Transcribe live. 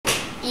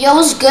Yo,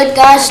 what's good,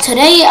 guys?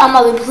 Today I'm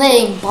gonna be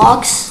playing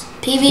box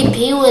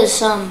PvP with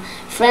some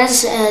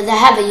friends that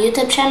have a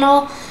YouTube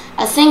channel.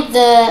 I think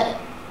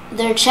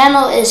their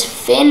channel is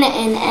Finn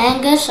and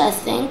Angus, I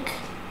think.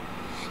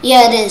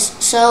 Yeah, it is.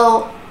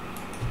 So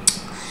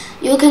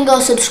you can go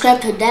subscribe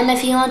to them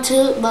if you want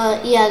to.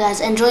 But yeah,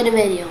 guys, enjoy the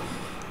video.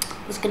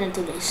 Let's get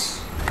into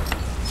this.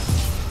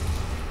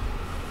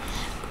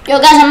 Yo,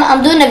 guys,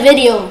 I'm doing a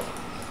video.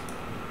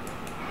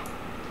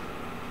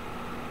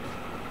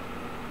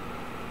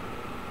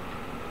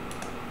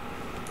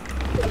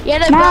 Yeah,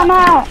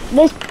 no,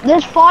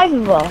 there's 5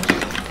 of us.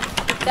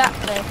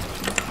 Exactly.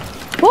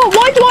 What?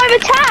 Why do I have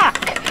attack?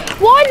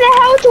 Why the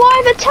hell do I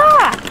have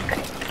attack?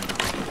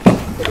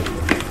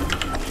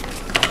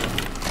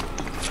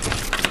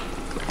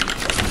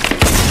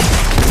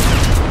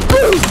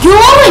 You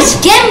always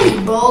get me,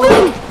 bro.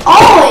 Like,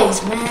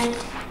 always, man.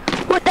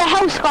 What the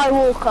hell,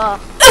 Skywalker?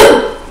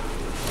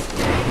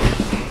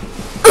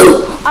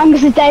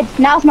 Angus is dead.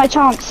 Now's my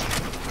chance.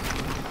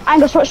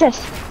 Angus, watch this.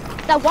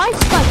 Now, why is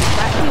Skywalker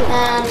at you?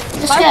 Man,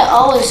 this guy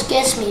always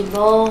gets me,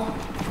 bro. Like,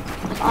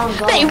 oh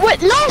God. Hey,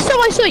 what, last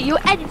time I saw you, you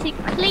were editing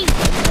clean.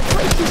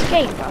 What is this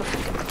game, bro?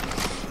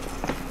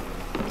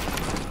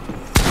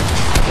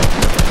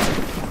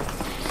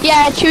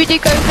 Yeah, Trudy,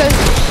 go.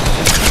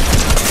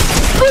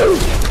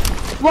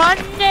 One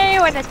day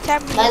when it's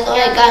time. By the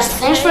way, guys,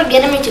 thanks for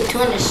getting me to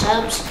 200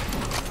 subs.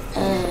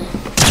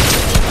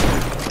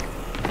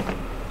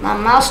 My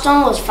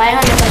milestone was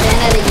 500 by the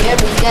end of the year,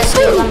 but you guys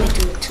still got me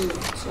to it too.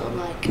 So,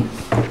 like,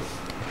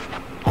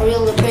 I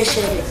really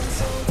appreciate it.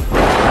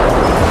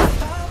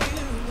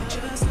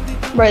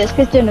 Bro, this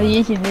kid's doing a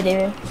YouTube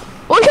video.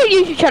 What's your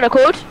YouTube channel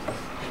called?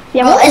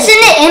 Yeah, Bro, isn't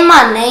it in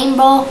my name,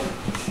 bro?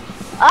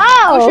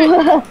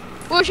 Oh!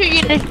 What's your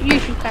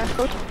YouTube channel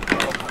called?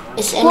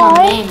 It's in my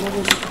name. What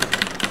is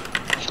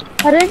it?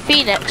 Pardon?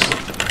 Phoenix.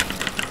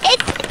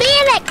 It's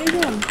Phoenix!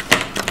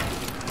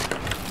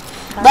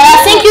 But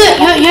I think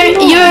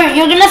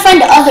you're gonna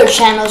find other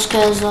channels,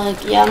 cause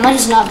like, yeah,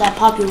 mine's not that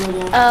popular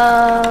though.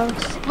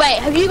 Wait,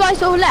 have you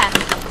guys all left?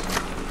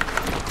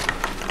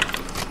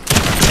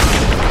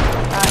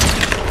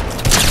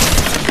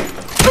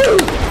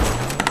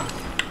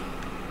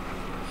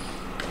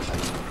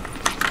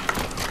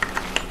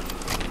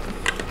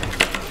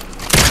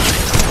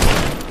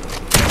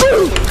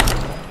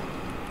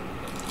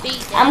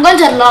 I'm going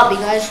to the lobby,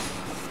 guys.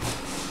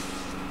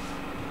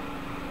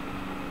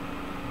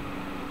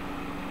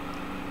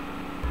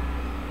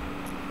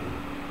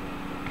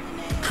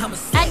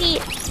 Annie.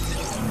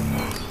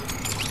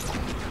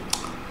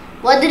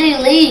 What did he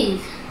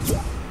leave?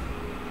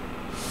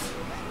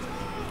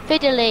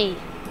 Fiddly.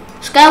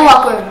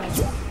 Skywalker.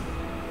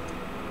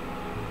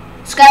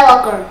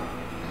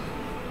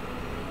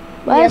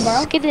 Where's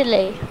Yeah,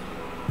 Skiddly?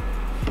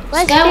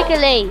 Where's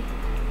Skiddly?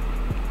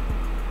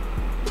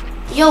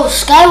 Yo,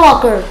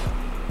 Skywalker.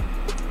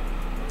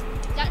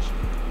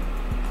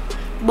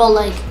 But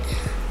like,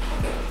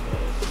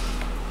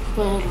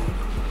 wait, hold on.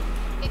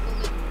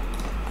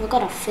 I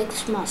gotta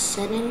fix my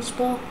settings,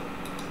 bro.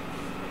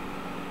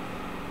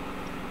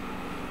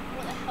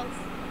 What the hell?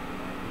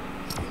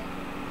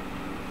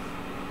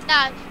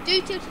 Nah,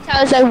 do Tilted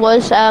Towers Zone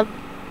was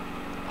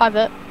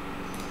private.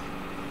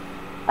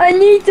 I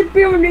need to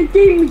build a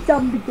team with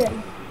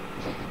somebody.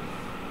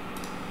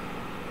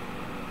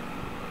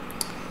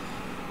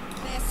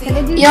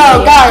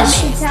 Yo, guys.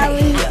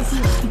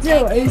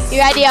 You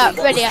ready up,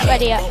 ready up.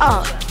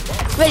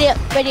 Ready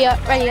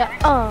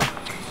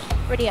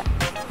up.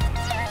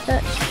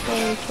 Let's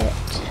make it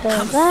to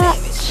that.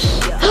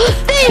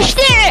 Finished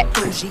it!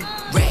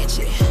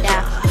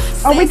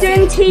 Yeah. Are we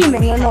doing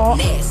teaming or not?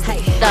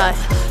 No.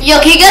 Yo,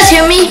 can you guys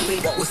hear me?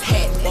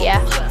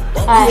 Yeah.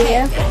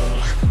 Alright.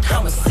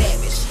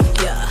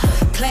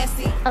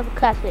 I'm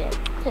classy,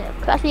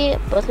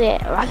 pussy,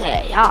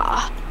 rocket,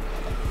 yeah.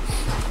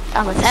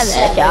 I'm a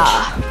savage,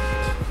 yeah.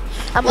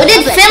 Where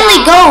did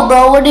Finley go,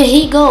 bro? Where did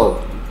he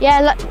go?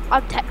 Yeah, like,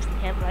 I'm texting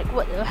him, like,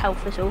 what the hell,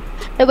 Fizzle?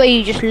 No way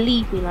you just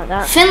leave me like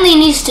that. Finley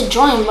needs to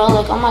join, bro.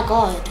 Like, oh my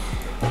God.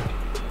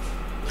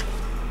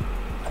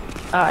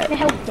 Alright.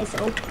 Help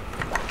Fizzle.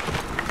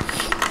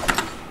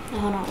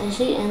 Hold on, is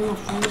he in the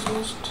friends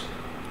list?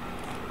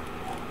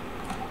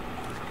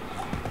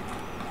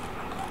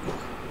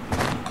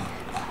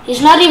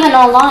 He's not even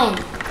online.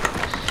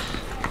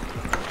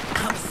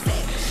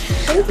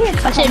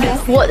 I said,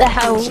 what the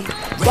hell?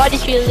 Why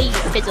did you leave,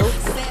 Fizzle?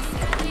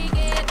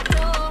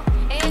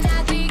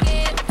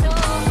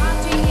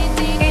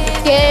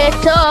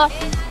 Get up!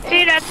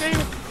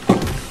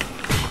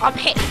 I'm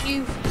hitting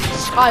you,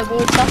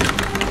 Skywalker.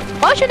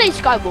 Why's your name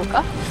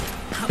Skywalker?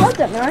 I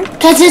don't know.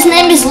 Cause his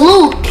name is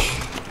Luke.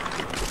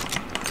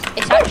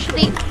 It's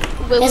actually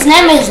Wilfred. His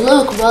name is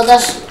Luke, bro.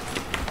 That's.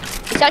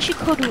 It's actually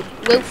called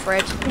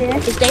Wilfred. Yeah.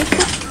 His name's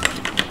called.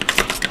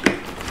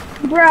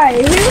 Bro, who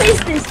is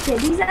this kid?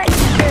 He's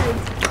actually good.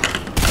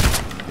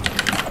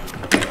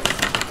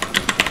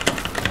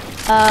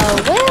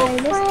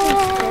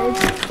 Wilfred.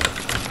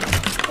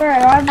 Bro,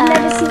 I've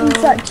never seen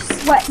such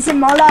sweats in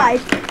my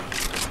life.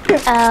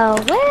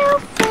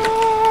 Wilfred.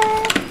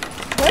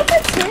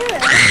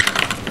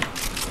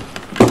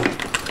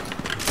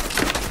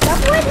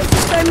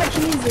 so much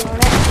easier on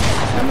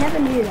Xbox. I never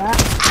knew that.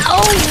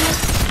 Oh!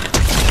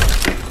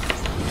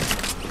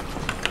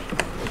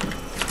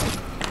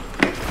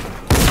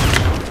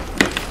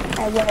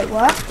 Hey, wait,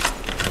 what?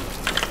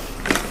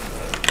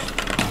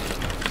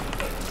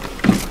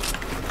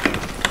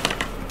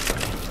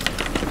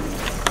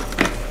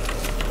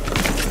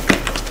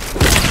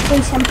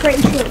 Please, I'm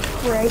pretty sure it's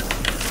free.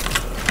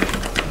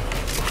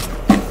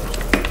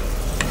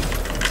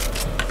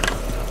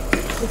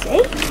 Is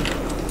it?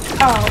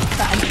 Oh,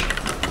 fudge.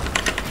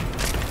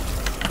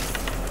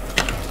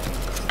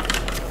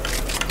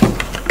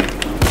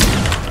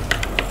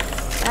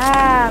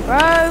 Ah,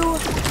 bro.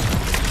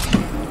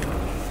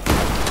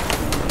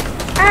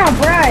 Ah,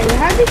 bro,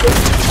 how did you...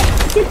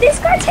 Did this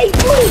guy take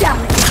 40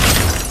 damage?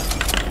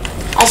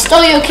 I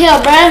stole your kill,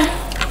 bruh.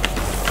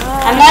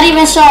 I'm not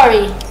even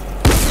sorry.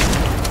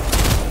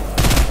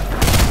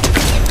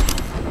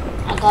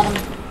 I got him.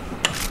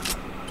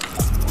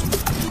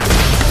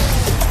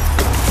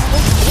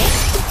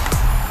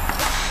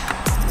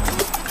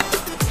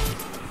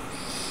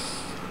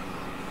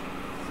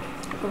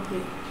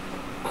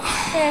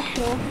 Yeah,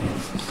 sure.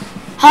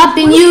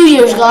 Happy New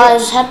Year's,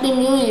 guys. Happy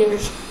New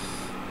Year's.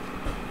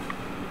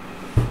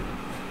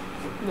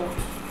 No.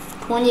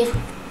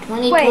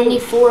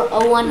 2024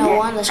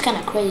 0101. That's kind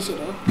of crazy,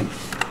 though.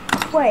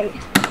 Wait.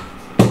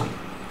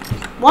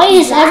 Why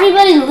is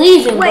everybody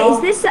leaving, Wait,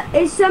 bro?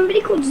 is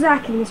somebody called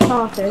Zach in this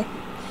party?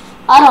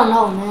 I don't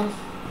know, man.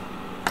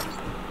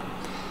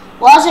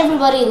 Why is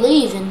everybody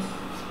leaving?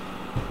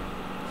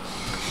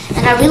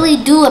 And I really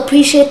do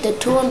appreciate the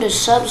 200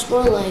 subs,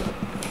 bro. Like,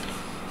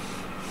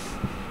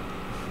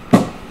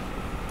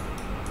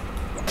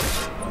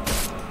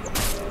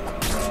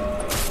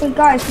 Wait,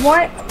 guys,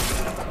 what?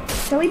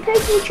 Shall we play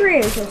some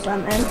trios or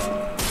something?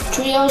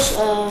 trios,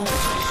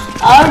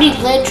 I already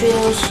played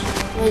trios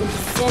with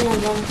Finn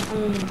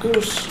and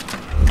Goose.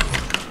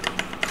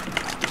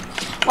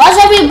 Why is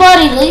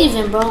everybody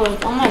leaving, bro?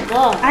 Like, oh my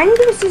god.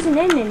 Angus isn't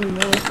in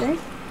anymore, is he?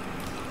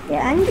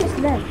 Yeah, Angus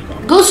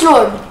left. Goose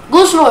Lord!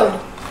 Goose Lord!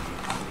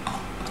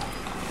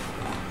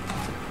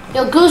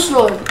 Yo, Goose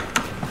Lord.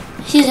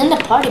 He's in the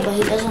party, but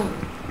he doesn't.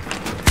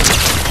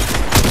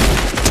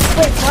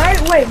 Wait,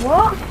 what? Wait,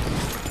 what?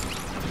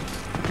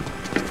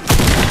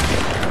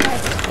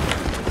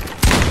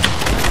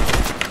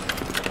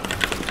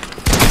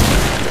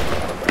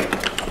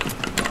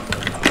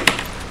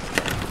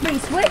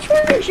 Reese, which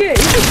one is you?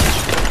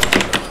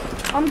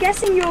 I'm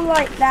guessing you're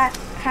like that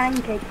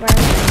pancake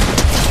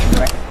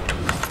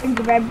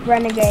gingerbread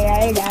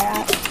renegade.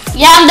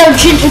 Yeah, I'm the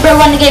gingerbread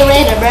renegade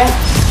raider, bro.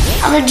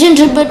 I'm the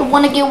gingerbread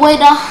renegade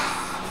raider.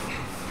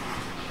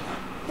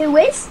 Who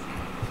is?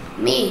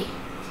 Me.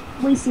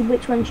 We see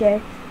which one's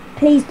you.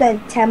 Please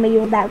don't tell me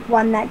you're that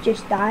one that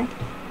just died.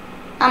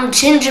 I'm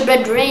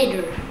gingerbread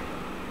raider.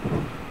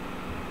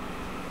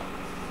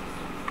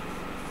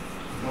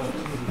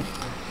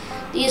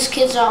 These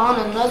kids are on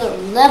another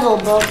level,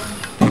 bro.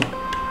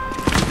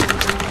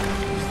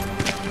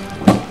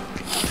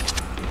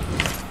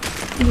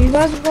 You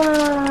guys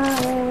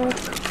wanna...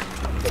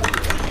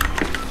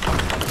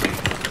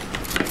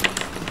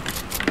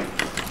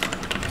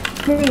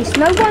 Please,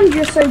 no wonder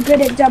you're so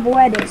good at double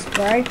edits,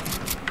 bro.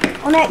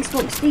 On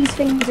Xbox, these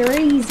things are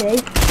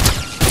easy.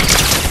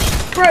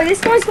 Bro,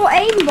 this guy's got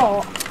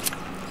aimbot.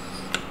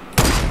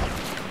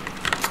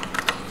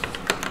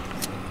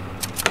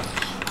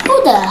 Who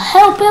the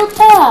hell built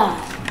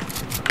that?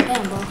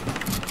 Damn, bro.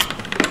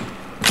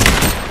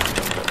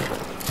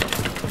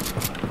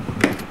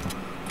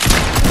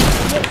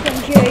 Which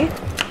one's you?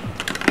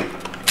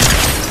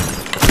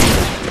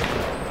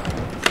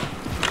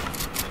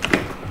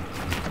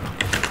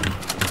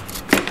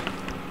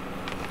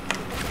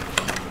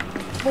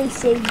 We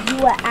see you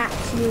are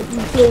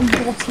absolutely being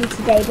botty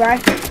today, bro.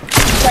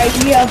 Bro,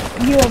 you are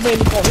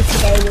really botty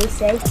today, we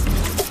see.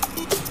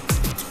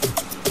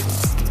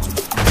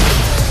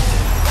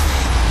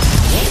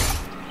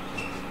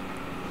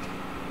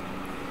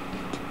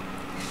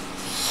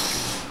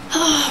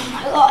 Oh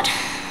my god.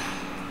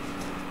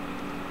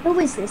 Who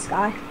is this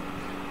guy?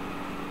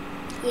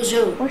 Who's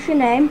who? What's your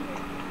name?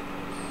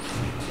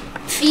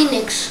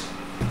 Phoenix.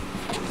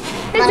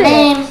 Is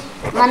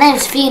it? My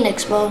name's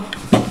Phoenix, bro.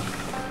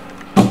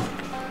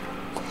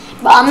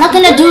 But I'm not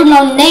gonna do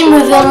no name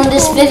reveal in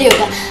this video,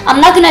 guys. I'm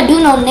not gonna do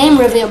no name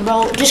reveal,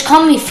 bro. Just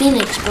call me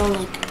Phoenix, bro.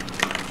 Like,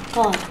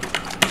 God.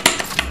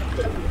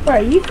 Bro,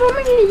 you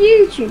filming a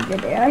YouTube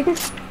video?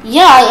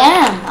 Yeah, I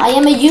am. I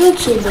am a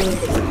YouTuber.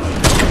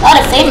 Not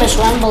a famous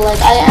one, but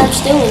like, I am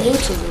still a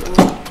YouTuber,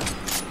 bro.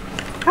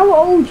 How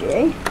old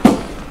are you?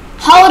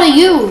 How old are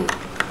you?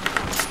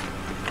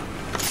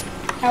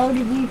 How old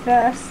are you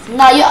first?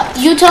 No,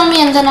 you tell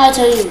me and then I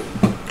tell you.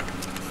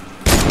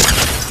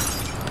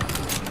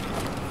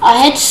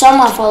 I hit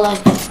someone for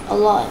like a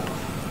lot.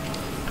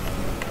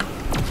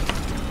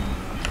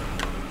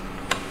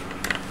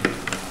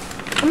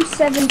 I'm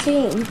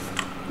 17.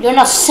 You're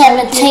not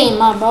 17,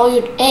 my bro.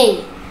 You're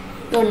 8.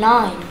 You're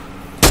 9.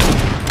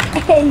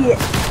 Hey,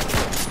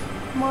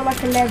 more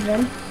like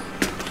 11.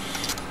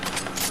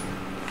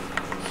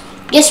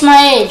 Guess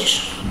my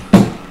age.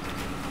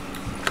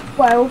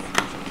 12.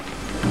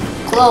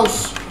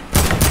 Close.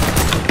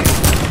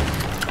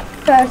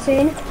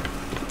 13.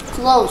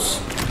 Close.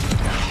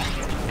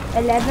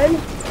 11.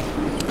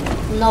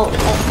 No.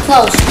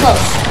 Close.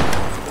 Close.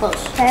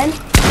 Close. 10.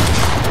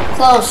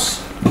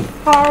 Close.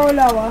 Higher or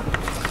lower?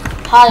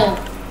 Higher.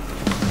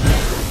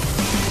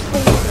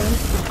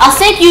 14. I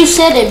think you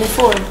said it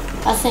before.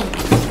 I think.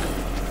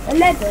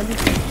 11.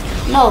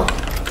 No.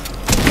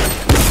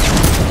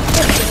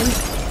 15.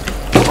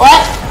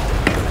 What?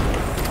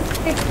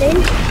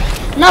 15.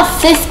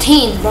 Not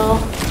 15, bro.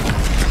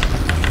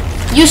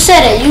 You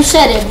said it. You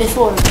said it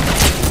before.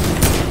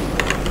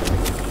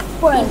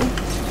 12.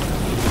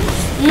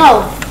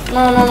 No.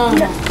 No, no, no,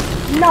 no.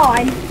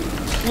 9.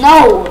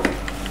 No.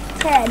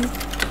 10.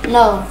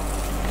 No.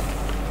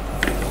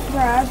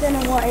 Bro, I don't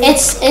know what it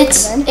is.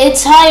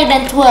 It's higher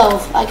than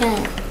 12. I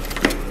can.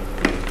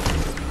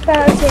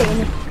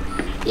 13.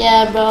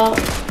 Yeah, bro.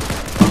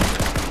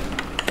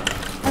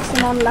 That's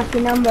an unlucky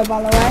number,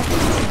 by the way.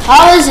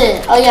 How is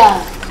it? Oh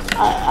yeah.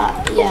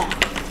 Yeah.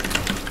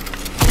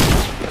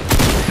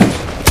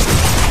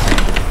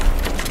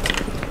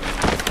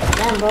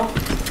 Damn, bro.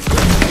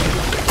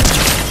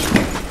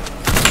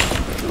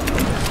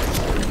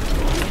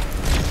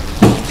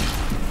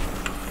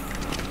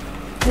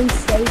 He's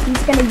safe.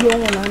 He's gonna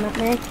yawn on at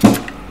me.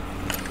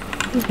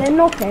 Is there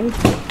nothing?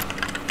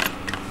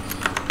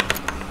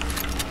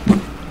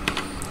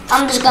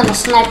 I'm just gonna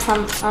snipe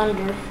from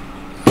under.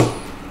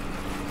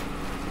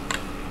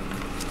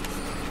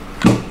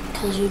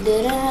 Cause you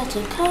didn't have to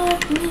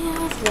cut me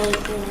off like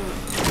that.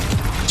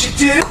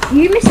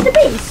 You Mr.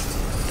 Beast?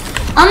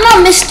 I'm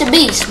not Mr.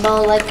 Beast,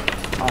 bro. Like,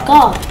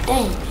 god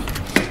dang.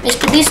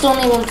 Mr. Beast don't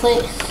even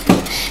play.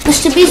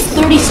 Mr. Beast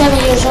 37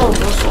 years old,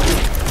 bro. So.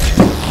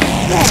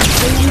 Yeah,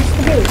 so you're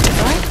Mr. Beast,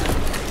 right?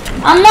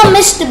 I'm not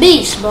Mr.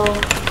 Beast, bro.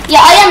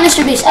 Yeah, I am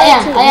Mr. Beast. I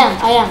am.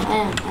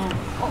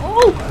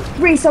 Oh,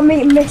 Reese, I'm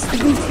meeting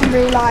Mr. Beast in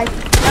real life.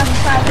 That's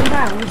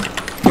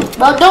 £1,000.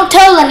 Bro, don't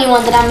tell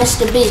anyone that I'm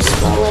Mr. Beast,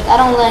 bro. Like, I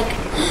don't like.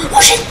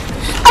 Oh shit!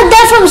 I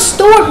died from a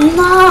storm.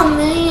 Nah,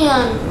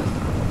 man.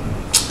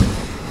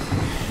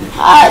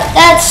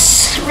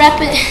 That's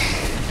rapid.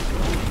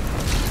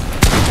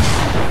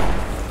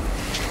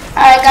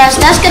 Alright, guys,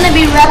 that's gonna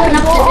be wrapping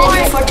up the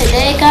video for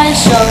today,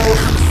 guys. So,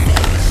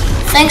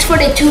 thanks for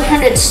the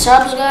 200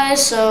 subs,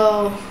 guys.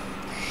 So,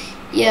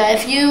 yeah,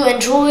 if you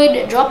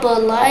enjoyed, drop a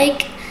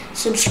like,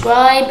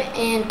 subscribe,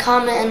 and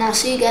comment, and I'll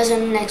see you guys in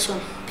the next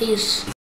one. Peace.